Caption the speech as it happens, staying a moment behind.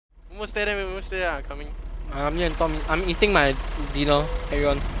Almost there, we almost there. Coming. Me and Tom, I'm eating my dinner. Carry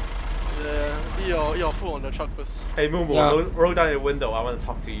on. Eat your food on the truck first. Hey Mumu, Yeah. roll down your window. I want to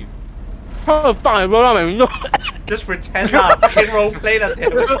talk to you. How the fuck I roll out my window? Just pretend that fucking roleplay that.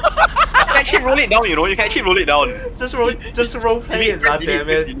 You can actually roll it down, you know. You can actually roll it down. Just roleplay it, that damn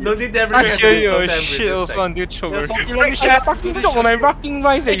it. No need everything. I to hear be so your damn shit also realistic. until choke. Yeah, salty, I let me share. fucking talk on my fucking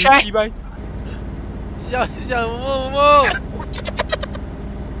rice and you see bye. 笑一下，摸。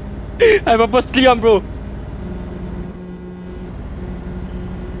 I purposely on, bro.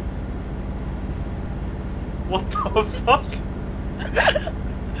 What the fuck?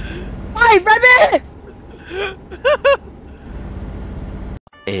 Hi, rabbit!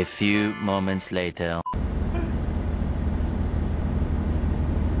 A few moments later.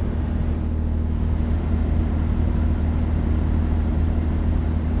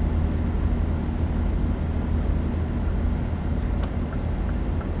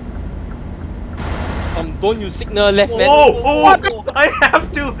 Don't you signal left, man. Oh, I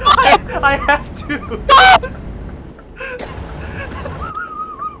have to. I have to.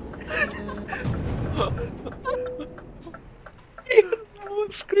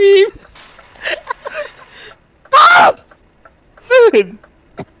 Don't scream. Stop! Dude!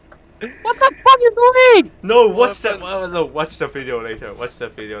 What the fuck you doing? No, watch that. No, watch the video later. Watch the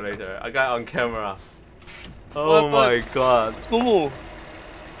video later. I got it on camera. Oh my god. It's Momo.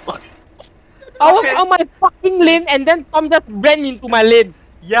 I was on my fucking lane and then Tom just ran into my lane.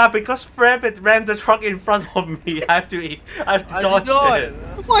 Yeah, because Rabbit ran the truck in front of me. I have to dodge it.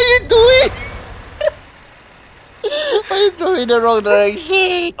 What are you doing? Why are you going in the wrong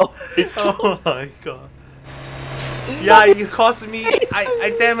direction? Oh my god. Yeah, you caused me.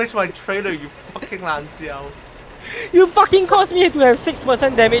 I damaged my trailer, you fucking lanjiao. You fucking caused me to have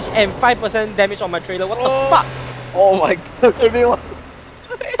 6% damage and 5% damage on my trailer. What the fuck? Oh my god, everyone.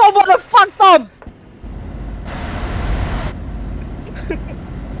 Tom, what the fuck, Tom?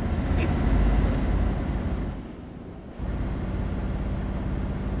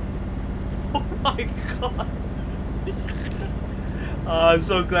 Oh my god. I'm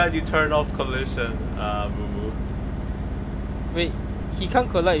so glad you turned off collision, Mumu. Wait, he can't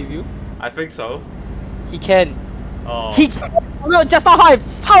collide with you? I think so. He can. Oh. He can. No, just now how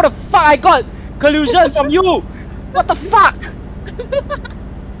the fuck I got collusion from you? What the fuck?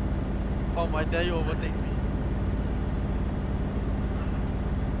 Oh my, dare you overtake me?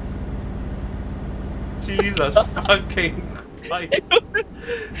 Jesus fucking Christ.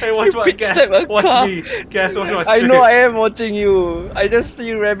 Hey, watch my guess. Watch me. Guess, watch my I know I am watching you. I just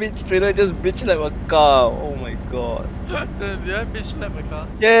see Rabbit's trailer just bitch slap a car. Oh my god. Did I bitch slap my car?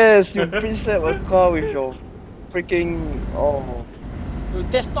 Yes, you bitch slap a car with your freaking. Oh.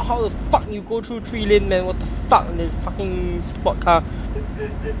 That's not how the fuck you go through 3 lane, man. What the fuck? The fucking sport car.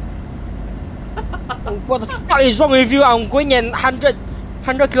 What the fuck is wrong with you? I'm going at 100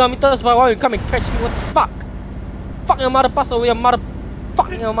 kilometers per hour. You come and crash me. What the fuck? Fuck your mother, pass away your mother.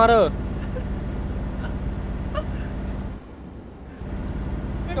 Fuck your mother.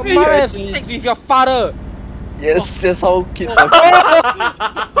 Your mother has sex with your father. Yes, that's how kids are.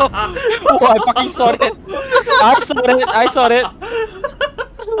 Oh, I fucking saw that. I saw that.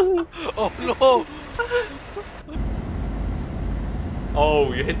 Oh no!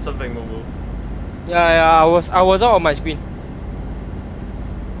 Oh, you hit something, Mumu. Yeah, I was out of my screen.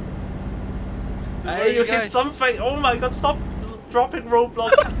 Hey, you hit something! Oh my god, stop dropping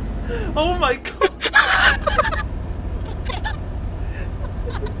roadblocks! Oh my god!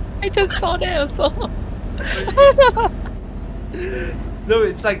 I just saw that also. No,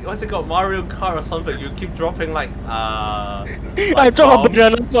 it's like, what's it called? Mario Kart or something. You keep dropping like I drop a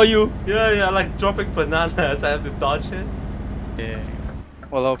banana for you. Yeah, like dropping bananas. I have to dodge it. Yeah.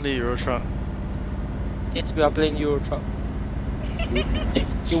 Well, I'll play Euro Truck. Yes, we are playing Euro Truck.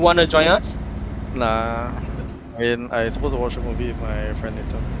 You wanna join us? Nah. I mean, I supposed to watch a movie with my friend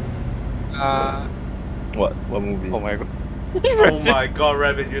later. What? What movie? Oh my god. Oh my god,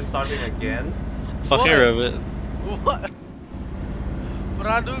 Rabbit, you're starting again? Fucking rabbit. What? What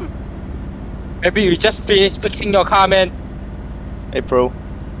I do? Maybe you just finished fixing your car, man. Hey, bro.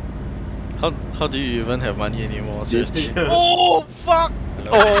 How do you even have money anymore? Seriously. Oh fuck!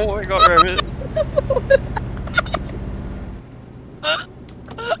 Oh my god, rabbit.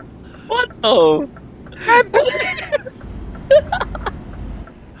 What? Oh. I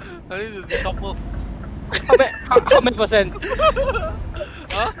need to decouple. How many percent?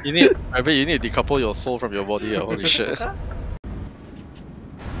 Huh? You need to decouple your soul from your body. Holy shit. That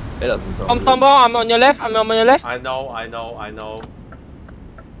doesn't sound good. Tom, I'm on your left. I know.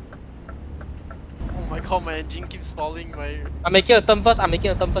 Oh my god, my engine keeps stalling. My I'm making a turn first. I'm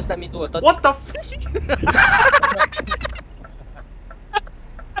making a turn first. Let me do a turn. What the?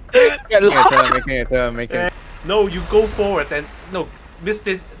 Get lost. Making it. No, you go forward and no, miss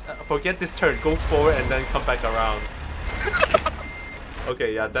this. Forget this turn. Go forward and then come back around.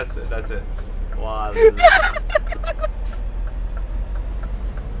 Okay, yeah, that's it. That's it. Wow.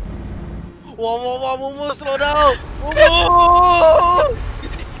 Whoa, Momo, slow down! Momo!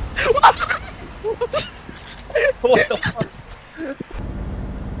 What the fuck?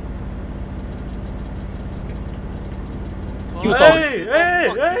 You Hey,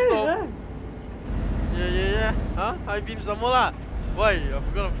 don't. hey. Yeah. Huh? High beam some more lah. Why? I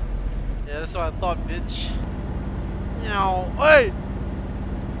forgot. Yeah, that's what I thought, bitch. Meow. Hey!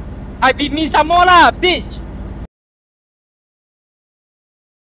 I beat me some more lah, bitch.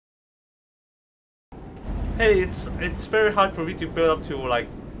 Hey, it's very hard for me to build up to like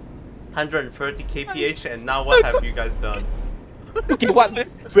 130 kph, and now what have you guys done? Okay, what? Oh,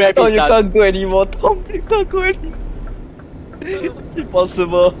 Rabbit you done. can't go anymore, Tom. You can't go anymore. It's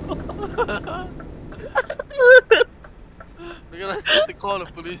impossible. We're gonna have to call the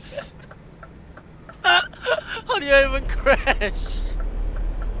police. How do I even crash?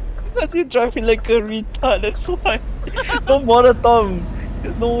 Because you're driving like a retard, that's why. Don't bother, Tom.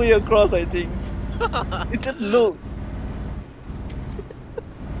 There's no way across, I think. You just look.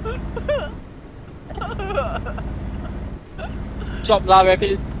 Drop lah,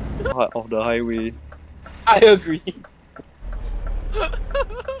 Rabbit. Off the highway. I agree.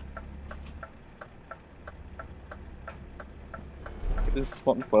 This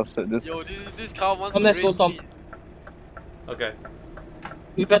one person, this. Yo, this car wants Tom, to let's go, race Tom. me. Okay.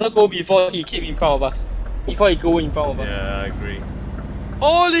 We better go before he came in front of us. Before he go in front of us. Yeah, I agree.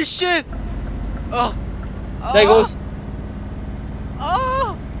 Holy shit! Oh! There goes.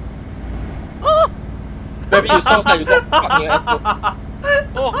 Oh! Oh! Rabbit, you sound like you got fucking asshole.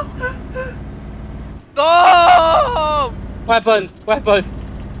 Oh! Tom! What happened? What happened?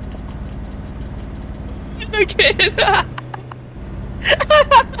 Again!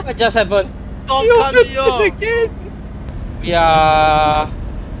 What just happened? Tom You cut me opened off! it again!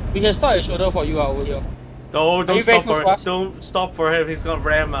 We can start a shoulder for you over here. No, Are don't you very stop close for to us? don't stop for him. He's gonna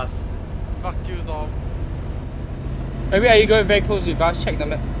ram us. Fuck you, Tom. Maybe are you going very close with us? Check the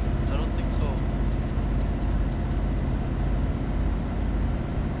map. I don't think so.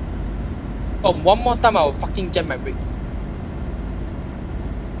 Oh, one more time I will fucking jam my brake.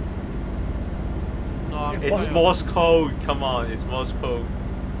 No, I'm It's fine. Morse code. Come on, it's Morse code.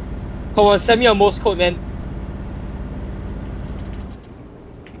 Come on, send me a Morse code, man.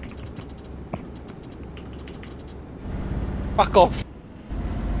 Fuck off.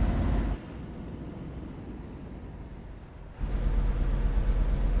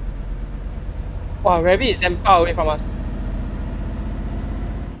 Wow, Rabbit is damn far away from us.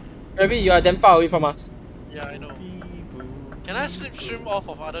 Rabbit, you are damn far away from us. Yeah, I know. Can I slipstream off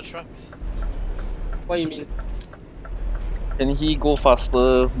of other trucks? What do you mean? Can he go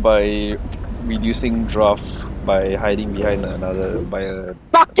faster by reducing draft by hiding behind another by a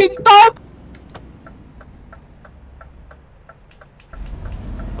Fucking Tom!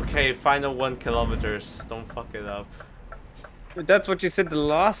 Okay, final 1 kilometers. Don't fuck it up. That's what you said the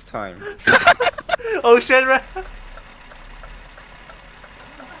last time. Oh shit!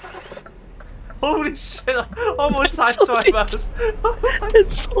 Holy shit! Almost sideswiped us.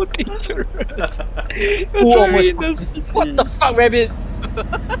 It's so dangerous. Who almost- What the fuck, Rabbit?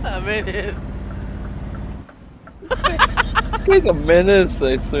 I made it. This guy's a menace,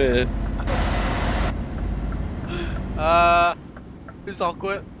 I swear. It's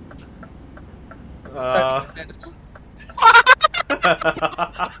awkward. Uh,